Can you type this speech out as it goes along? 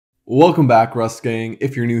Welcome back, Rust gang.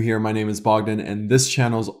 If you're new here, my name is Bogdan, and this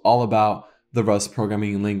channel is all about the Rust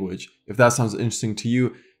programming language. If that sounds interesting to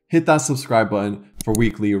you, hit that subscribe button for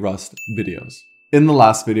weekly Rust videos. In the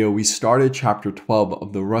last video, we started chapter 12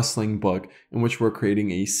 of the Rustling book, in which we're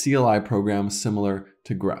creating a CLI program similar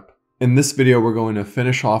to grep. In this video, we're going to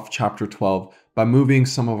finish off chapter 12 by moving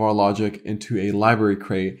some of our logic into a library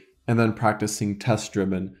crate and then practicing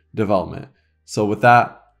test-driven development. So with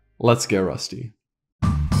that, let's get rusty.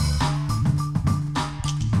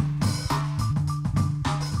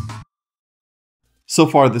 So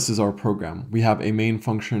far, this is our program. We have a main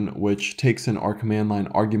function which takes in our command line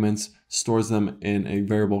arguments, stores them in a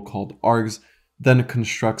variable called args, then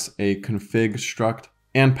constructs a config struct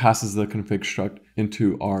and passes the config struct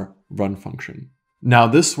into our run function. Now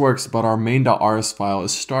this works, but our main.rs file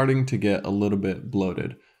is starting to get a little bit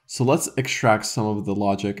bloated. So let's extract some of the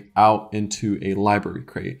logic out into a library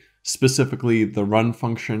crate, specifically the run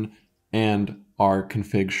function and our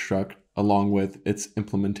config struct along with its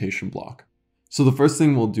implementation block. So the first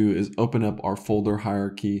thing we'll do is open up our folder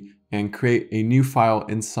hierarchy and create a new file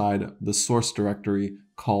inside the source directory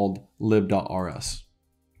called lib.rs.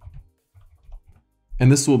 And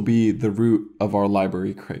this will be the root of our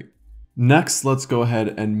library crate. Next, let's go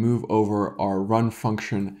ahead and move over our run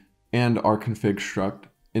function and our config struct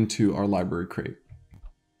into our library crate.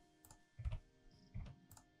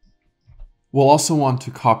 We'll also want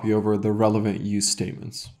to copy over the relevant use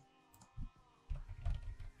statements.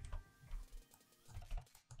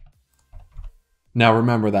 Now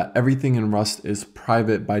remember that everything in Rust is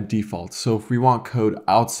private by default, so if we want code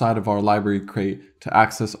outside of our library crate to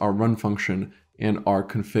access our run function and our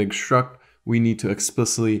config struct, we need to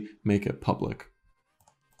explicitly make it public.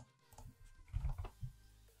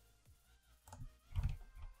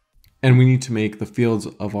 And we need to make the fields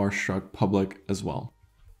of our struct public as well.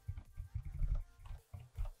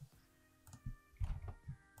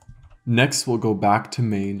 Next, we'll go back to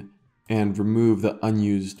main and remove the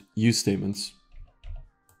unused use statements.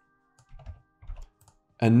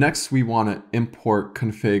 And next we want to import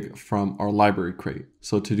config from our library crate.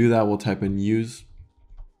 So to do that, we'll type in use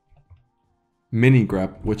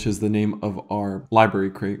mini-grep, which is the name of our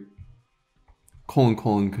library crate,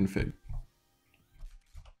 ::config.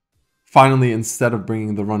 Finally, instead of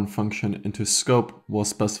bringing the run function into scope, we'll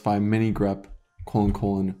specify mini-grep :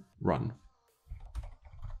 run.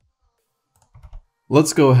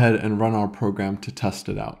 Let's go ahead and run our program to test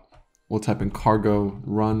it out. We'll type in cargo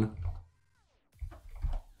run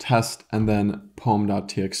test and then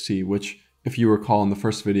poem.txt, which, if you recall in the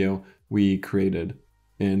first video, we created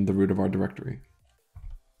in the root of our directory.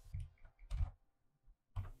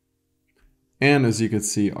 And as you can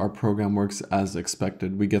see, our program works as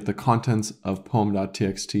expected. We get the contents of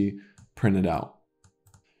poem.txt printed out.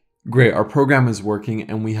 Great, our program is working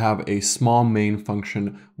and we have a small main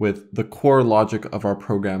function with the core logic of our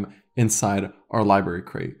program inside our library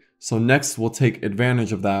crate. So next we'll take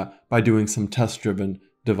advantage of that by doing some test-driven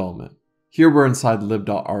development. Here we're inside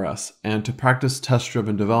lib.rs, and to practice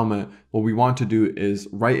test-driven development, what we want to do is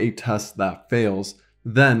write a test that fails,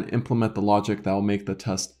 then implement the logic that will make the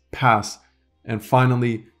test pass, and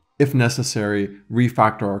finally, if necessary,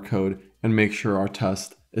 refactor our code and make sure our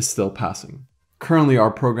test is still passing. Currently,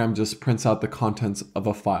 our program just prints out the contents of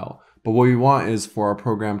a file, but what we want is for our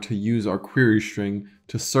program to use our query string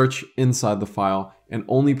to search inside the file and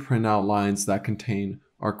only print out lines that contain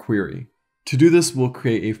our query. To do this, we'll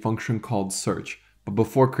create a function called search, but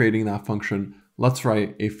before creating that function, let's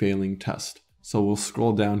write a failing test. So we'll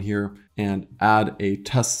scroll down here and add a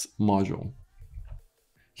tests module.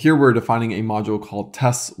 Here we're defining a module called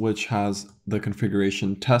tests, which has the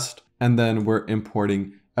configuration test, and then we're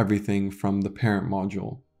importing everything from the parent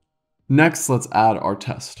module. Next, let's add our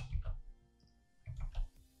test.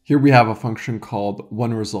 Here we have a function called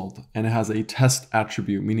oneResult, and it has a test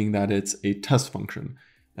attribute, meaning that it's a test function.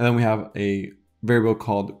 And then we have a variable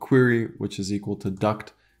called query, which is equal to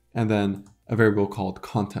duct, and then a variable called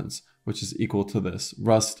contents, which is equal to this,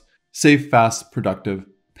 Rust, save fast, productive,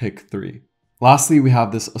 pick 3. Lastly, we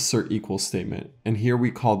have this assert equal statement, and here we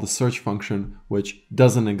call the search function, which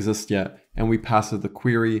doesn't exist yet, and we pass it the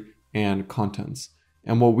query and contents.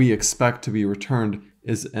 And what we expect to be returned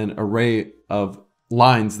is an array of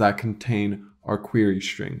lines that contain our query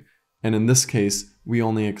string. And in this case, we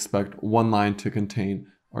only expect one line to contain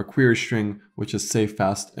our query string, which is save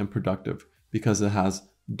fast and productive, because it has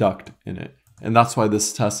duct in it. And that's why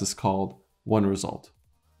this test is called oneResult.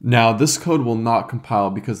 Now, this code will not compile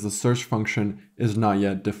because the search function is not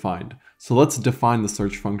yet defined. So let's define the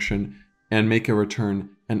search function and make it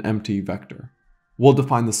return an empty vector. We'll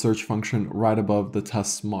define the search function right above the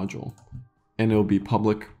tests module, and it'll be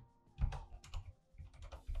public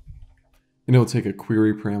and it will take a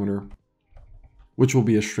query parameter, which will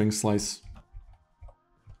be a string slice,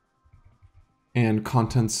 and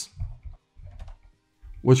contents,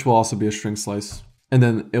 which will also be a string slice, and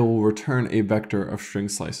then it will return a vector of string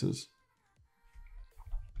slices.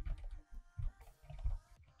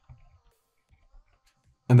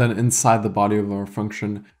 And then inside the body of our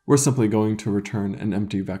function, we're simply going to return an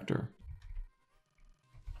empty vector.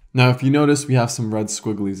 Now, if you notice, we have some red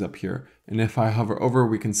squigglies up here, and if I hover over,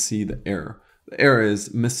 we can see the error. The error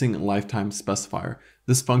is missing lifetime specifier.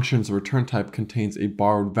 This function's return type contains a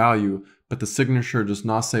borrowed value, but the signature does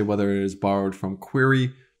not say whether it is borrowed from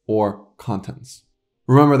query or contents.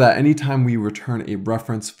 Remember that anytime we return a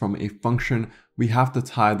reference from a function, we have to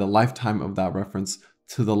tie the lifetime of that reference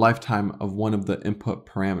to the lifetime of one of the input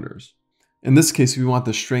parameters. In this case, we want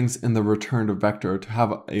the strings in the returned vector to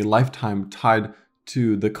have a lifetime tied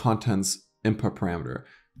to the contents input parameter.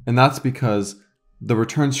 And that's because the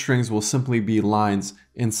return strings will simply be lines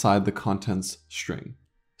inside the contents string.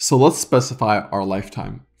 So let's specify our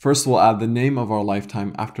lifetime. First, we'll add the name of our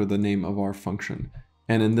lifetime after the name of our function.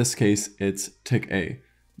 And in this case, it's tick A.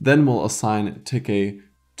 Then we'll assign tick A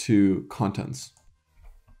to contents.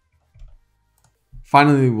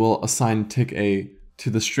 Finally, we'll assign tick A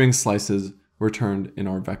to the string slices returned in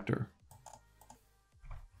our vector.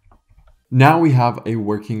 Now we have a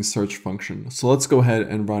working search function. So let's go ahead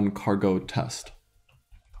and run cargo test.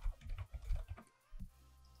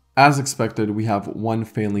 As expected, we have one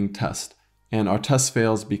failing test, and our test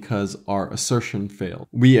fails because our assertion failed.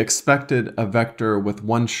 We expected a vector with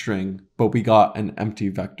one string, but we got an empty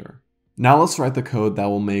vector. Now let's write the code that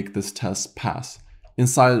will make this test pass.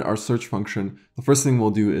 Inside our search function, the first thing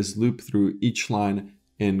we'll do is loop through each line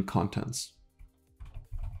in contents.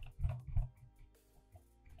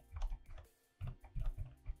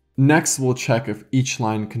 Next, we'll check if each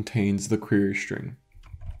line contains the query string.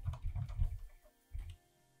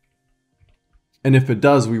 And if it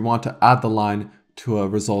does, we want to add the line to a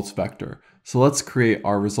results vector. So let's create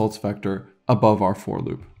our results vector above our for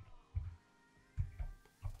loop.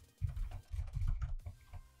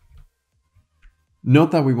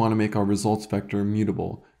 Note that we want to make our results vector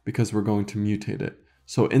mutable because we're going to mutate it.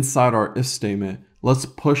 So inside our if statement, let's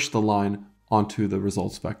push the line onto the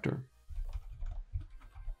results vector.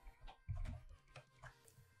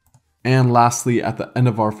 And lastly, at the end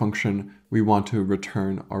of our function, we want to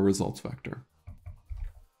return our results vector.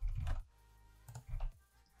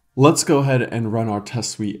 Let's go ahead and run our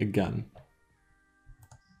test suite again.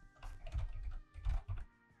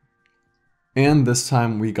 And this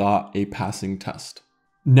time we got a passing test.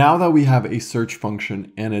 Now that we have a search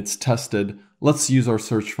function and it's tested, let's use our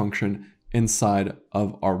search function inside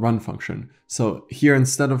of our run function. So here,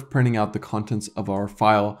 instead of printing out the contents of our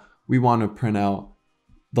file, we want to print out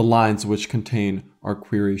the lines which contain our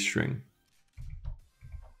query string.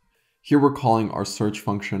 Here we're calling our search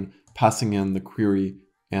function, passing in the query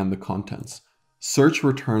and the contents. Search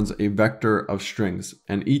returns a vector of strings,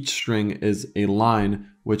 and each string is a line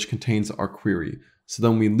which contains our query. So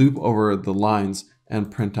then we loop over the lines and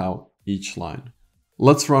print out each line.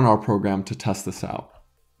 Let's run our program to test this out.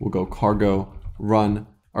 We'll go cargo, run,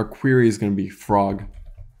 our query is going to be frog,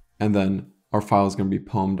 and then our file is going to be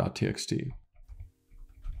poem.txt.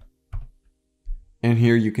 And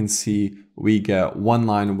here you can see we get one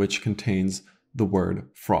line which contains the word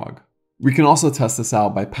frog. We can also test this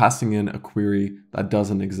out by passing in a query that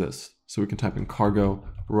doesn't exist. So we can type in cargo,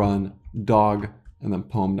 run, dog, and then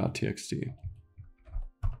poem.txt.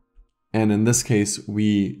 And in this case,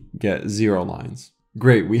 we get 0 lines.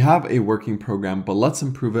 Great, we have a working program, but let's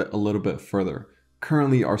improve it a little bit further.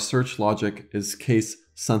 Currently, our search logic is case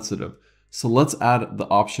sensitive. So let's add the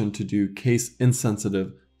option to do case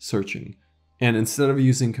insensitive searching. And instead of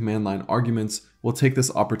using command line arguments, we'll take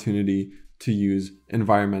this opportunity to use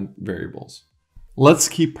environment variables. Let's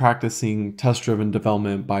keep practicing test-driven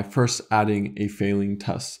development by first adding a failing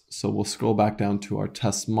test. So we'll scroll back down to our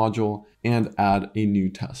test module and add a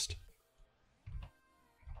new test.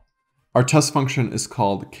 Our test function is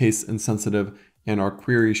called case insensitive, and our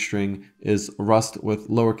query string is Rust with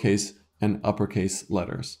lowercase and uppercase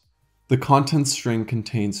letters. The content string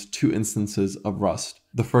contains 2 instances of Rust.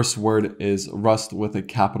 The first word is Rust with a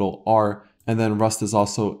capital R, and then Rust is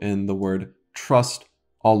also in the word trust,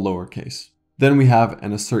 all lowercase. Then we have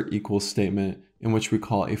an assert equals statement in which we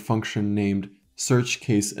call a function named search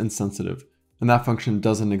case insensitive, and that function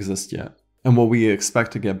doesn't exist yet. And what we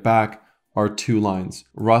expect to get back are 2 lines,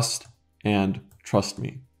 Rust and trust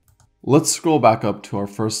me. Let's scroll back up to our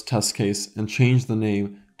first test case and change the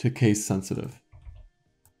name to case sensitive.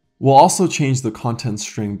 We'll also change the content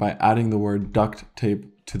string by adding the word duct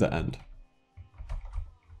tape to the end.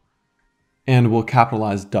 and we'll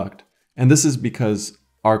capitalize duct. And this is because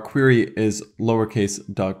our query is lowercase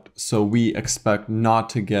duct, so we expect not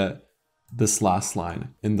to get this last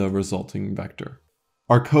line in the resulting vector.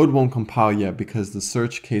 Our code won't compile yet because the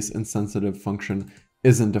search case insensitive function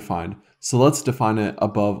isn't defined, so let's define it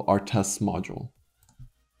above our tests module.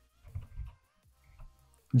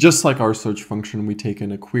 Just like our search function, we take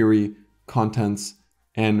in a query, contents,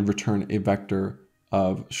 and return a vector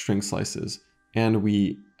of string slices, and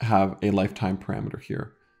we have a lifetime parameter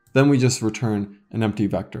here. Then we just return an empty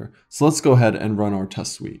vector. So let's go ahead and run our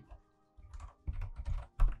test suite.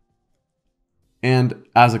 And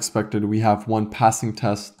as expected, we have one passing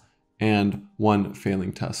test and one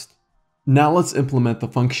failing test. Now let's implement the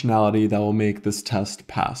functionality that will make this test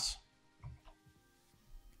pass.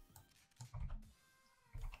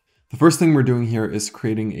 The first thing we're doing here is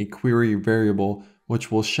creating a query variable which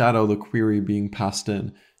will shadow the query being passed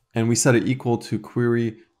in, and we set it equal to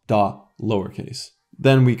query.lowercase.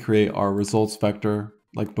 Then we create our results vector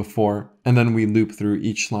like before, and then we loop through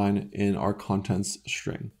each line in our contents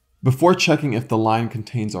string. Before checking if the line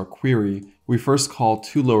contains our query, we first call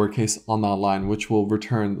toLowercase on that line, which will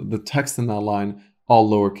return the text in that line all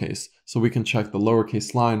lowercase, so we can check the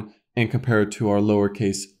lowercase line and compare it to our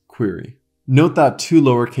lowercase query. Note that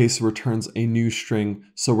toLowercase returns a new string,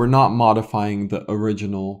 so we're not modifying the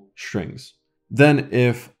original strings. Then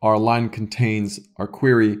if our line contains our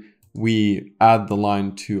query, we add the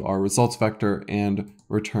line to our results vector and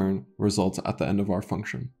return results at the end of our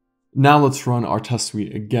function. Now let's run our test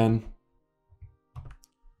suite again.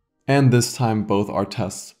 And this time both our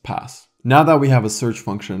tests pass. Now that we have a search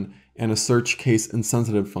function and a search case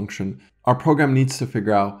insensitive function, our program needs to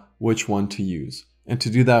figure out which one to use. And to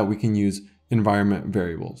do that, we can use environment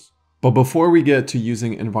variables. But before we get to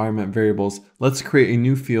using environment variables, let's create a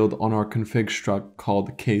new field on our config struct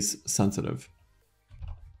called case sensitive.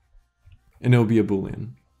 And it'll be a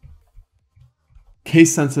Boolean.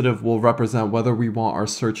 Case sensitive will represent whether we want our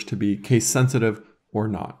search to be case sensitive or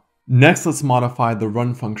not. Next, let's modify the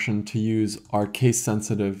run function to use our case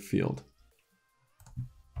sensitive field.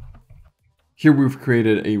 Here we've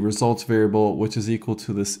created a results variable which is equal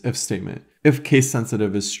to this if statement. If case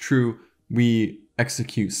sensitive is true, we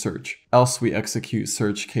execute search, else we execute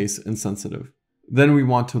search case insensitive. Then we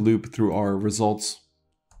want to loop through our results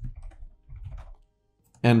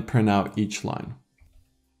and print out each line.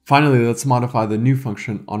 Finally, let's modify the new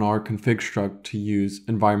function on our config struct to use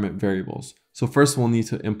environment variables. So first we'll need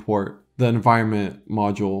to import the environment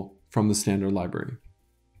module from the standard library.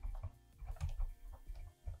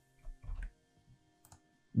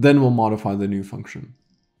 Then we'll modify the new function.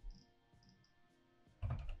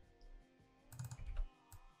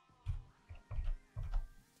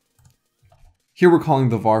 Here we're calling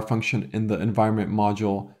the var function in the environment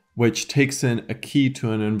module, which takes in a key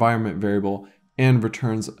to an environment variable and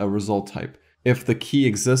returns a result type. If the key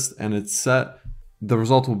exists and it's set, the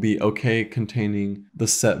result will be OK containing the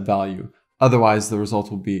set value. Otherwise, the result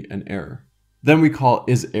will be an error. Then we call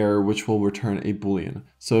isError, which will return a Boolean.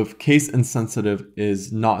 So if case insensitive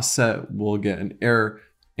is not set, we'll get an error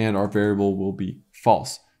and our variable will be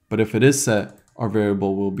false. But if it is set, our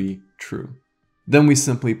variable will be true. Then we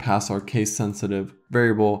simply pass our case sensitive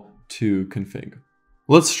variable to config.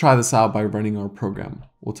 Let's try this out by running our program.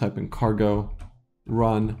 We'll type in cargo,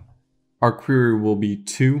 run. Our query will be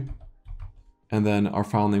 2, and then our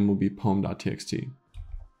file name will be poem.txt.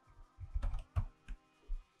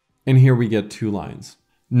 And here we get 2 lines.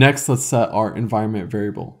 Next, let's set our environment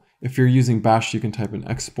variable. If you're using bash, you can type in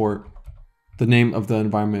export, the name of the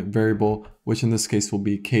environment variable, which in this case will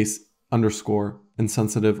be case underscore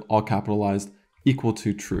insensitive, all capitalized, equal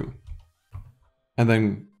to true. And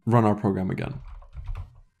then run our program again.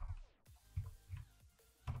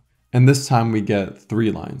 And this time we get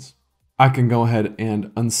 3 lines. I can go ahead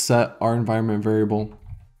and unset our environment variable,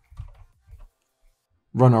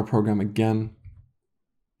 run our program again,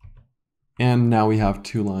 and now we have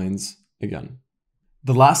 2 lines again.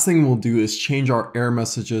 The last thing we'll do is change our error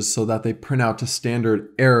messages so that they print out to standard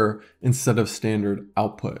error instead of standard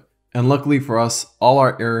output. And luckily for us, all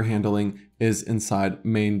our error handling is inside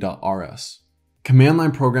main.rs. Command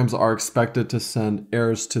line programs are expected to send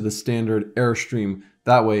errors to the standard error stream.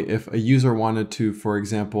 That way, if a user wanted to, for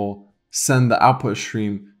example, send the output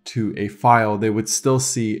stream to a file, they would still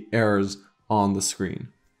see errors on the screen.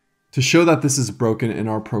 To show that this is broken in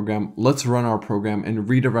our program, let's run our program and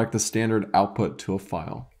redirect the standard output to a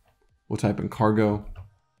file. We'll type in cargo,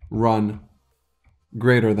 run,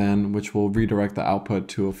 greater than, which will redirect the output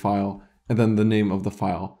to a file, and then the name of the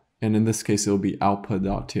file. And in this case, it will be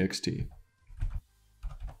output.txt.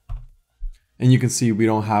 And you can see we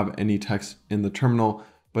don't have any text in the terminal,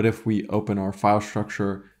 But if we open our file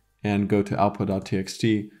structure and go to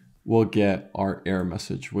output.txt, we'll get our error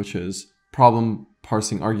message, which is problem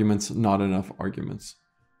parsing arguments, not enough arguments.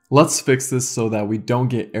 Let's fix this so that we don't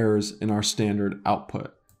get errors in our standard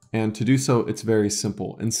output. And to do so, it's very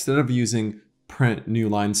simple. Instead of using print new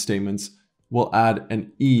line statements, we'll add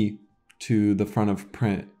an E to the front of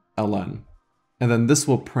print ln. And then this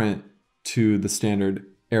will print to the standard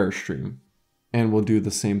error stream. And we'll do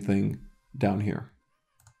the same thing down here.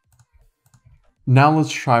 Now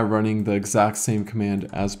let's try running the exact same command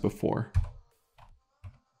as before.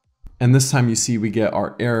 And this time you see we get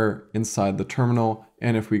our error inside the terminal.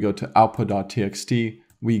 And if we go to output.txt,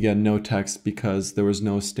 we get no text because there was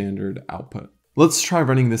no standard output. Let's try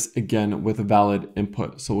running this again with a valid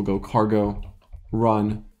input. So we'll go cargo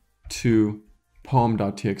run to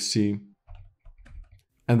poem.txt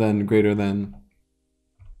and then greater than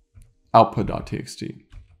output.txt.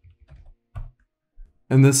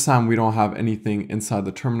 And this time we don't have anything inside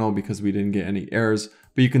the terminal because we didn't get any errors,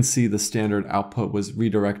 but you can see the standard output was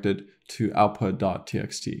redirected to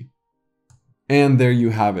output.txt. And there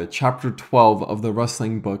you have it, chapter 12 of the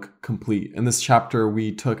Rustling book complete. In this chapter,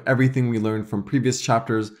 we took everything we learned from previous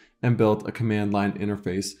chapters and built a command line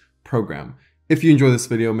interface program. If you enjoy this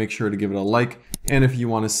video, make sure to give it a like. And if you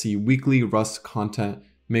want to see weekly Rust content,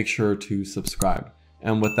 make sure to subscribe.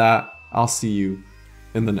 And with that, I'll see you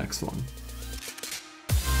in the next one.